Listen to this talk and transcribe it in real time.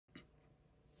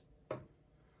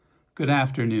Good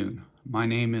afternoon. My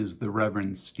name is the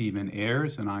Reverend Stephen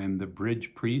Ayers, and I am the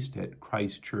Bridge Priest at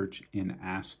Christ Church in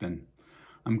Aspen.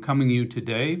 I'm coming to you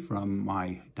today from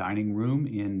my dining room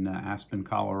in Aspen,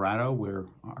 Colorado, where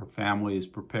our family is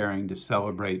preparing to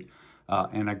celebrate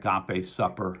an agape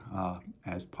supper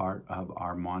as part of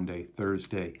our Maundy,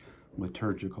 Thursday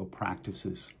liturgical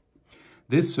practices.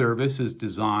 This service is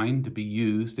designed to be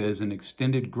used as an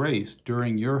extended grace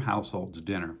during your household's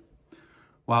dinner.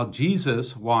 While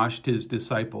Jesus washed his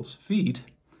disciples' feet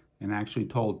and actually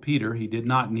told Peter he did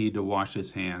not need to wash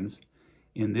his hands,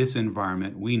 in this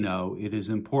environment we know it is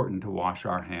important to wash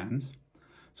our hands.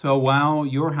 So while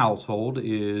your household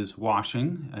is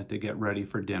washing to get ready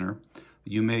for dinner,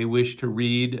 you may wish to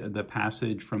read the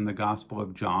passage from the Gospel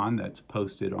of John that's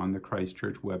posted on the Christ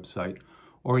Church website,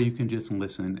 or you can just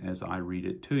listen as I read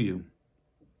it to you.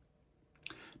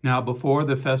 Now, before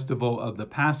the festival of the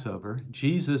Passover,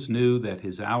 Jesus knew that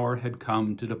his hour had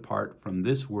come to depart from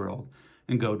this world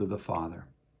and go to the Father.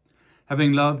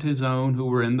 Having loved his own who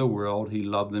were in the world, he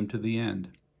loved them to the end.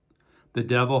 The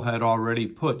devil had already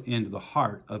put into the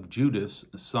heart of Judas,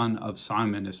 son of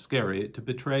Simon Iscariot, to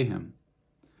betray him.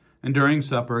 And during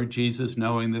supper, Jesus,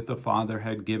 knowing that the Father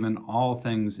had given all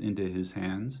things into his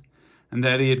hands, and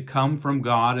that he had come from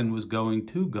God and was going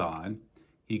to God,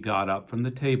 he got up from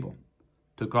the table,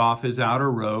 took off his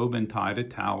outer robe, and tied a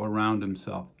towel around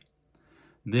himself.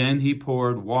 Then he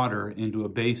poured water into a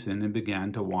basin and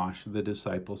began to wash the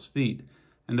disciples' feet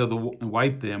and to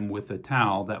wipe them with the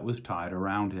towel that was tied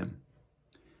around him.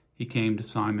 He came to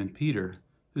Simon Peter,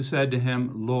 who said to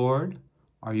him, "Lord,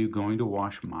 are you going to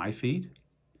wash my feet?"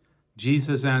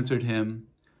 Jesus answered him,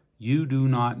 "You do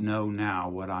not know now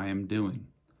what I am doing,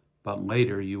 but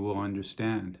later you will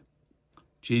understand."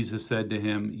 Jesus said to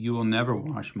him, "You will never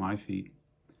wash my feet."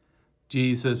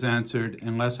 Jesus answered,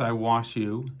 "Unless I wash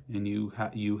you, and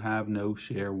you have no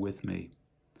share with me."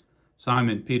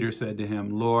 Simon Peter said to him,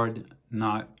 "Lord,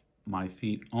 not my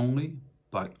feet only,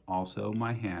 but also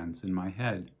my hands and my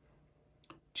head."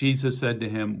 Jesus said to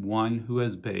him, "One who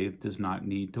has bathed does not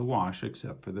need to wash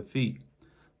except for the feet,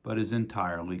 but is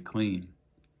entirely clean.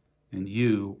 And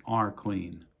you are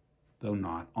clean, though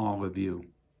not all of you."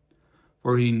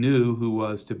 For he knew who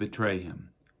was to betray him.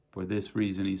 For this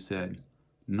reason he said,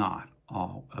 "Not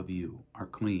all of you are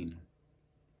clean."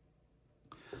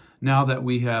 Now that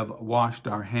we have washed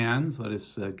our hands, let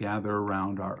us gather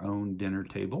around our own dinner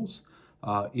tables.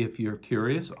 If you're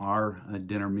curious, our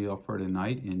dinner meal for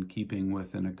tonight, in keeping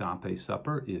with an agape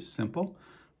supper, is simple.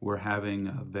 We're having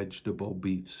a vegetable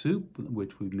beef soup,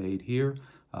 which we've made here,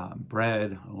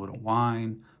 bread, a little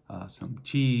wine, some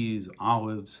cheese,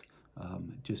 olives,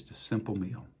 just a simple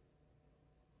meal.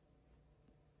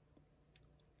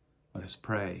 Let us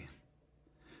pray.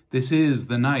 This is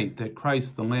the night that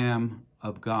Christ, the Lamb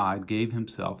of God, gave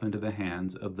himself into the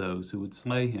hands of those who would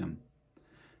slay him.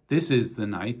 This is the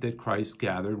night that Christ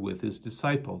gathered with his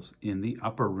disciples in the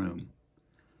upper room.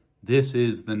 This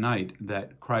is the night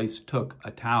that Christ took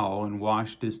a towel and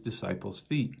washed his disciples'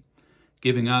 feet,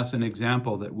 giving us an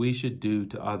example that we should do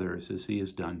to others as he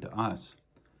has done to us.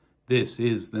 This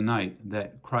is the night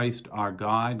that Christ our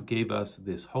God gave us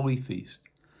this holy feast,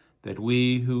 that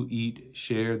we who eat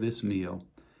share this meal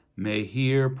may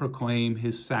here proclaim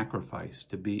his sacrifice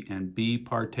to be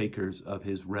partakers of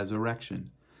his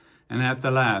resurrection, and at the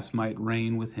last might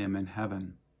reign with him in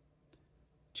heaven.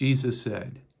 Jesus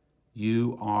said,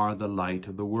 "You are the light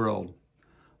of the world.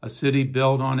 A city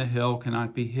built on a hill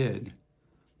cannot be hid.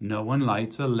 No one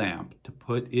lights a lamp to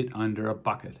put it under a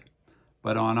bucket,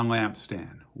 but on a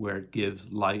lampstand, where it gives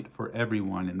light for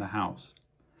everyone in the house.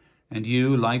 And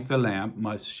you, like the lamp,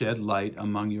 must shed light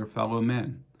among your fellow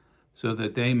men, so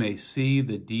that they may see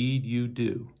the deed you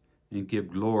do and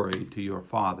give glory to your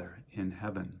Father in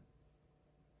heaven."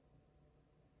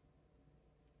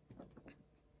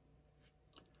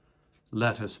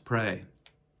 Let us pray.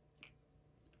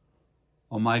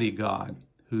 Almighty God,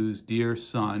 whose dear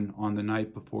Son, on the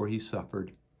night before he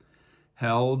suffered,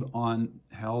 held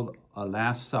a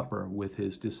Last Supper with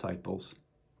his disciples,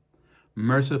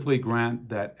 mercifully grant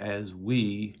that as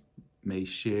we may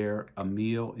share a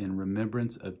meal in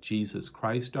remembrance of Jesus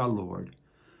Christ our Lord,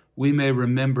 we may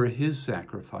remember his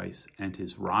sacrifice and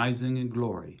his rising in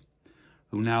glory,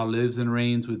 who now lives and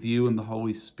reigns with you in the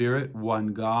Holy Spirit,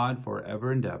 one God,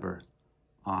 forever and ever.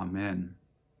 Amen.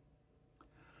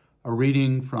 A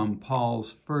reading from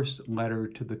Paul's first letter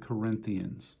to the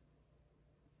Corinthians.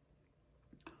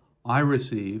 I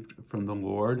received from the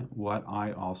Lord what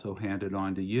I also handed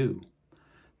on to you,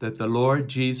 that the Lord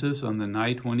Jesus, on the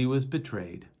night when he was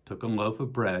betrayed, took a loaf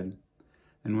of bread,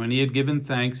 and when he had given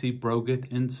thanks, he broke it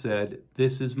and said,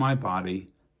 "This is my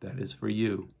body that is for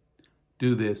you.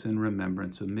 Do this in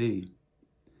remembrance of me."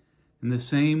 In the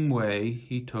same way,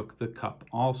 he took the cup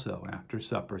also after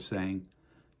supper, saying,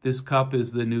 "This cup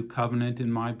is the new covenant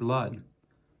in my blood.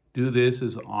 Do this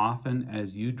as often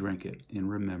as you drink it in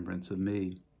remembrance of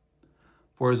me.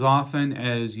 For as often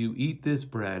as you eat this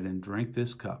bread and drink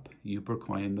this cup, you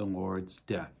proclaim the Lord's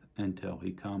death until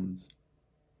he comes."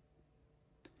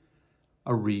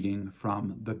 A reading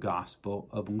from the Gospel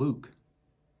of Luke.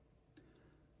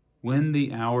 When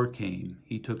the hour came,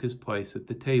 he took his place at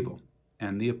the table,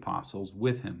 and the apostles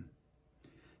with him.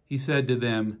 He said to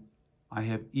them, "I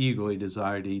have eagerly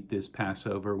desired to eat this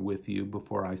Passover with you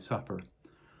before I suffer.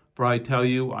 For I tell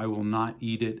you, I will not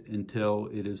eat it until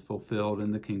it is fulfilled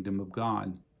in the kingdom of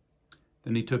God."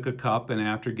 Then he took a cup, and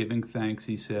after giving thanks,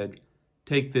 he said,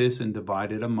 "Take this and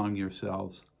divide it among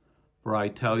yourselves. For I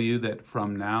tell you that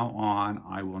from now on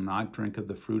I will not drink of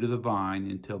the fruit of the vine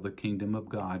until the kingdom of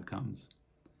God comes."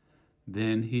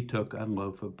 Then he took a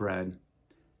loaf of bread,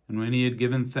 and when he had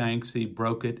given thanks, he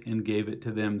broke it and gave it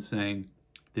to them, saying,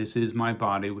 "This is my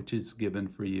body, which is given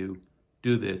for you.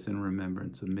 Do this in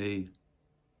remembrance of me."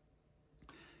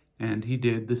 And he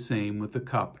did the same with the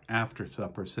cup after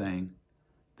supper, saying,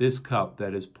 "This cup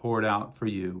that is poured out for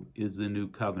you is the new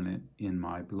covenant in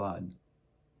my blood."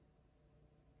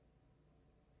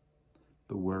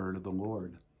 The word of the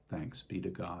Lord. Thanks be to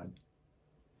God.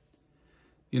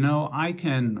 You know, I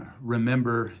can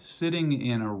remember sitting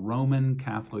in a Roman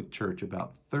Catholic church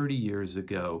about 30 years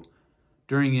ago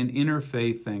during an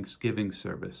interfaith Thanksgiving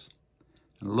service,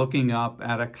 and looking up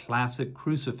at a classic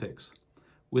crucifix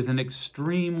with an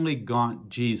extremely gaunt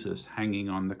Jesus hanging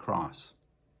on the cross.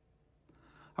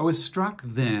 I was struck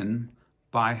then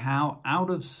by how out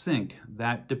of sync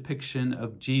that depiction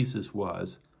of Jesus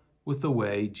was with the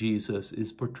way Jesus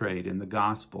is portrayed in the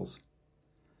Gospels.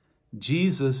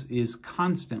 Jesus is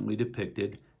constantly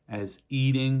depicted as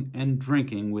eating and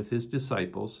drinking with his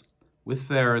disciples, with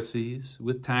Pharisees,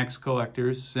 with tax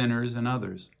collectors, sinners, and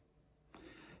others.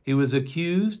 He was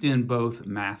accused in both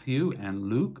Matthew and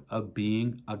Luke of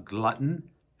being a glutton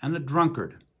and a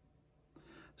drunkard.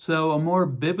 So a more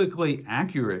biblically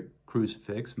accurate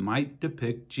crucifix might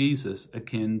depict Jesus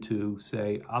akin to,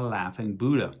 say, a laughing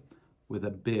Buddha with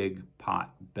a big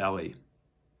pot belly.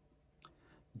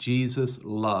 Jesus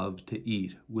loved to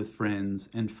eat with friends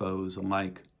and foes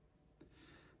alike.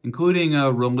 Including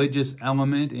a religious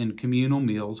element in communal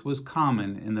meals was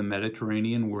common in the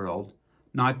Mediterranean world,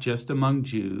 not just among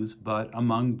Jews, but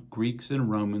among Greeks and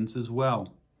Romans as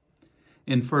well.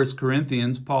 In 1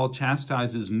 Corinthians, Paul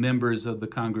chastises members of the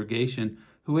congregation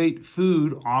who ate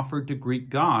food offered to Greek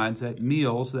gods at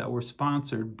meals that were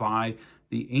sponsored by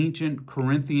the ancient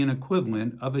Corinthian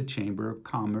equivalent of a Chamber of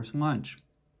Commerce lunch.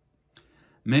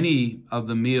 Many of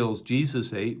the meals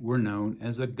Jesus ate were known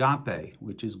as agape,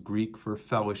 which is Greek for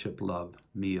fellowship love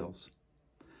meals.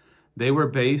 They were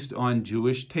based on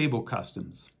Jewish table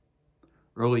customs.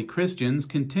 Early Christians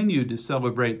continued to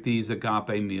celebrate these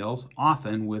agape meals,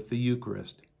 often with the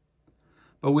Eucharist.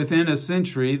 But within a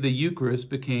century, the Eucharist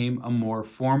became a more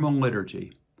formal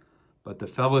liturgy, but the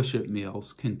fellowship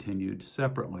meals continued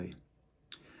separately.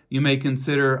 You may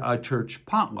consider a church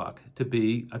potluck to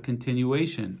be a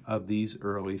continuation of these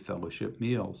early fellowship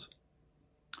meals.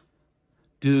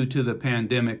 Due to the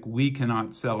pandemic, we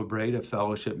cannot celebrate a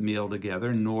fellowship meal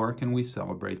together, nor can we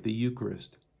celebrate the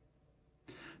Eucharist.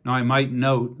 Now, I might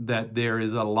note that there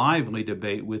is a lively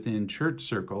debate within church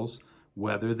circles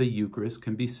whether the Eucharist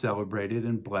can be celebrated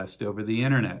and blessed over the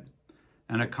internet.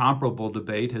 And a comparable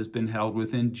debate has been held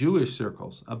within Jewish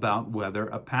circles about whether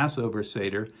a Passover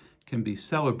Seder can be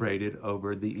celebrated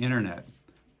over the internet,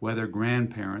 whether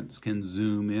grandparents can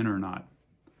Zoom in or not.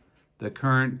 The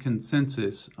current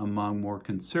consensus among more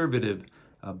conservative,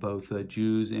 both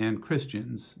Jews and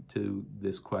Christians, to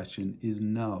this question is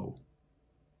no.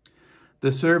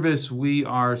 The service we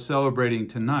are celebrating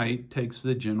tonight takes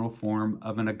the general form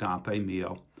of an agape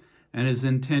meal and is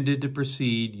intended to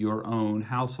precede your own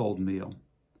household meal.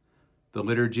 The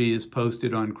liturgy is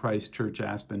posted on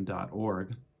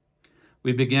christchurchaspen.org.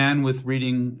 We began with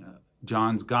reading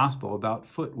John's Gospel about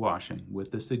foot washing, with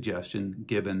the suggestion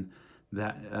given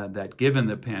that given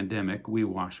the pandemic, we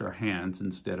wash our hands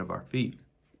instead of our feet.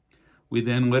 We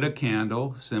then lit a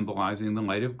candle symbolizing the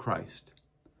light of Christ.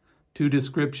 Two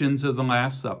descriptions of the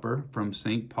Last Supper from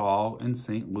St. Paul and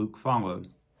St. Luke followed.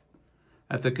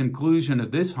 At the conclusion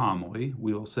of this homily,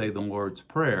 we will say the Lord's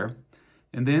Prayer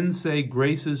and then say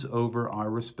graces over our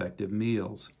respective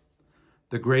meals.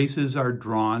 The graces are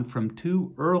drawn from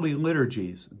two early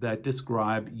liturgies that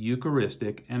describe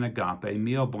Eucharistic and agape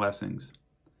meal blessings.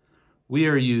 We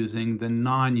are using the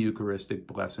non-Eucharistic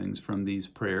blessings from these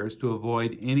prayers to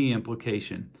avoid any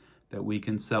implication that we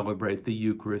can celebrate the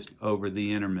Eucharist over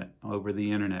the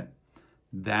internet.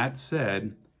 That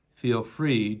said, feel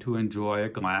free to enjoy a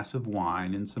glass of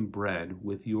wine and some bread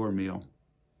with your meal.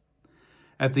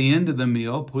 At the end of the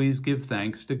meal, please give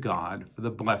thanks to God for the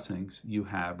blessings you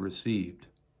have received.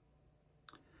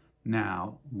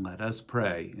 Now, let us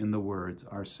pray in the words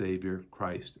our Savior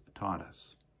Christ taught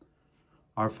us.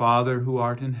 Our Father who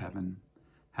art in heaven,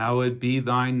 hallowed be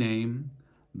thy name.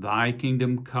 Thy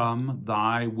kingdom come,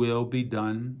 thy will be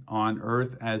done, on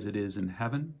earth as it is in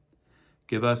heaven.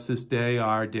 Give us this day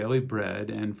our daily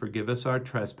bread, and forgive us our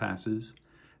trespasses,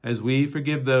 as we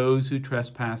forgive those who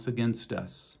trespass against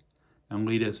us. And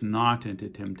lead us not into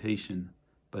temptation,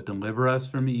 but deliver us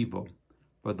from evil.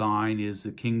 For thine is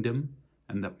the kingdom,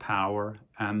 and the power,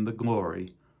 and the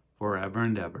glory, forever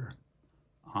and ever.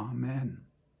 Amen.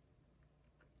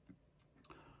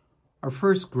 Our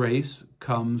first grace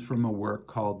comes from a work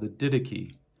called the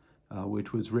Didache,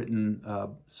 which was written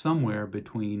somewhere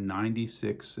between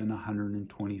 96 and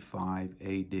 125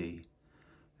 A.D.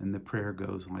 And the prayer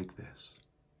goes like this.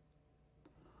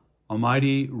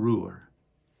 Almighty Ruler,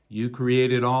 you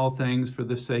created all things for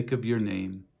the sake of your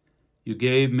name. You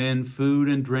gave men food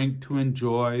and drink to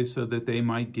enjoy so that they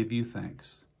might give you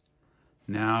thanks.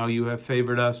 Now you have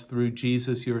favored us through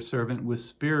Jesus, your servant, with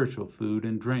spiritual food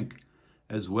and drink,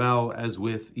 as well as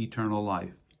with eternal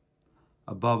life.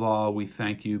 Above all, we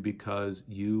thank you because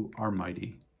you are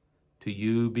mighty. To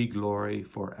you be glory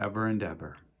forever and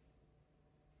ever.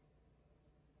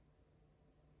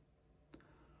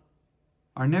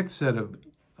 Our next set of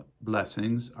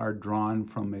blessings are drawn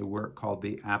from a work called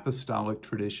the Apostolic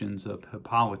Traditions of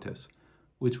Hippolytus,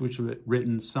 which was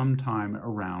written sometime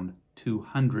around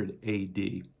 200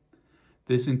 A.D.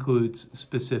 This includes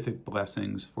specific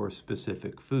blessings for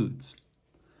specific foods.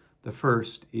 The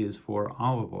first is for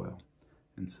olive oil,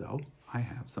 and so I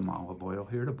have some olive oil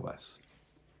here to bless.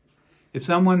 If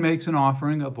someone makes an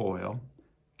offering of oil,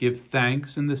 give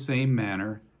thanks in the same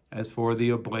manner as for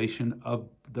the oblation of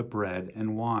the bread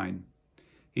and wine.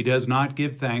 He does not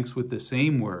give thanks with the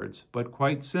same words, but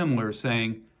quite similar,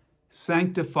 saying,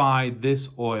 Sanctify this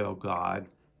oil, God,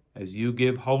 as you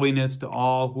give holiness to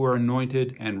all who are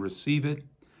anointed and receive it,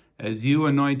 as you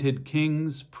anointed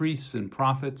kings, priests, and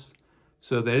prophets,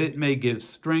 so that it may give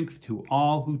strength to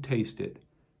all who taste it,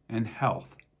 and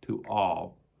health to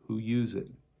all who use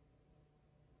it.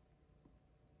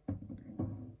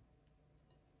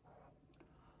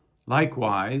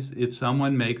 Likewise, if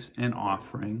someone makes an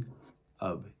offering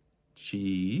of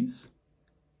cheese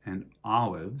and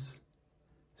olives,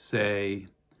 say,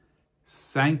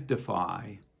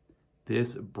 Sanctify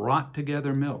this brought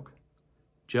together milk,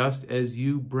 just as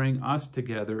you bring us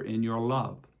together in your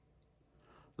love.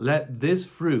 Let this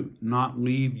fruit not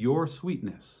leave your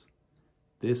sweetness,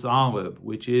 this olive,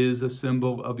 which is a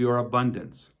symbol of your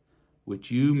abundance, which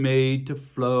you made to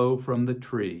flow from the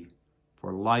tree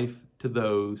for life to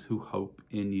those who hope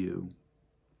in you.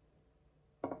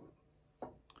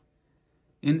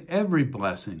 In every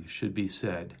blessing should be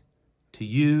said, To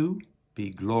you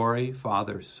be glory,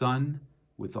 Father, Son,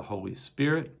 with the Holy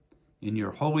Spirit, in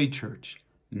your holy church,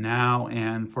 now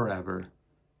and forever,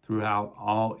 throughout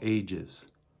all ages.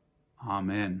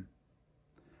 Amen.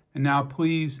 And now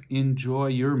please enjoy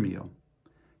your meal.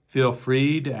 Feel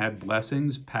free to add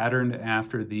blessings patterned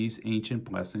after these ancient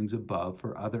blessings above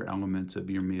for other elements of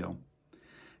your meal.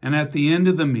 And at the end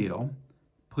of the meal,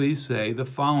 please say the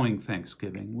following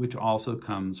thanksgiving, which also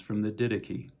comes from the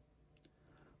Didache.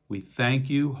 We thank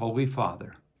you, Holy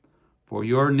Father, for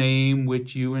your name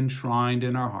which you enshrined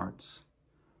in our hearts.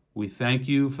 We thank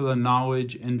you for the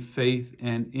knowledge and faith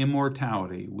and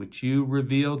immortality which you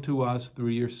revealed to us through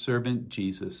your servant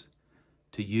Jesus.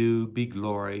 To you be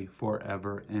glory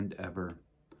forever and ever.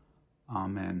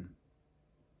 Amen.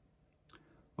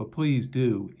 Well, please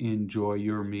do enjoy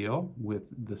your meal with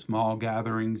the small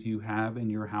gatherings you have in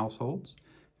your households.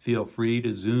 Feel free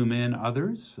to Zoom in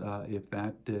others if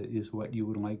that is what you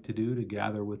would like to do, to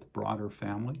gather with broader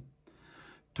family.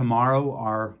 Tomorrow,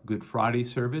 our Good Friday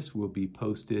service will be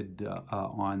posted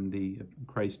on the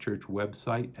Christ Church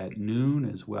website at noon,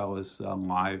 as well as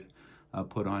live,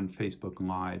 put on Facebook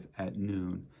Live at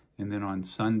noon. And then on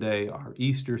Sunday, our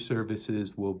Easter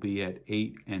services will be at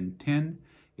 8 and 10.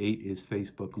 8 is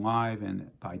Facebook Live, and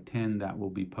by 10, that will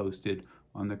be posted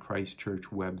on the Christ Church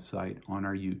website on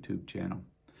our YouTube channel.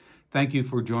 Thank you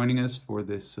for joining us for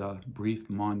this brief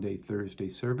Maundy Thursday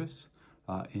service.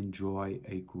 Enjoy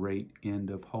a great end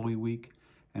of Holy Week,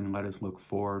 and let us look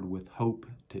forward with hope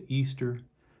to Easter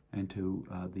and to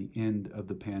the end of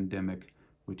the pandemic,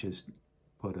 which has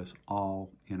put us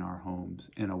all in our homes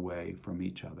and away from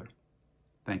each other.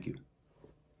 Thank you.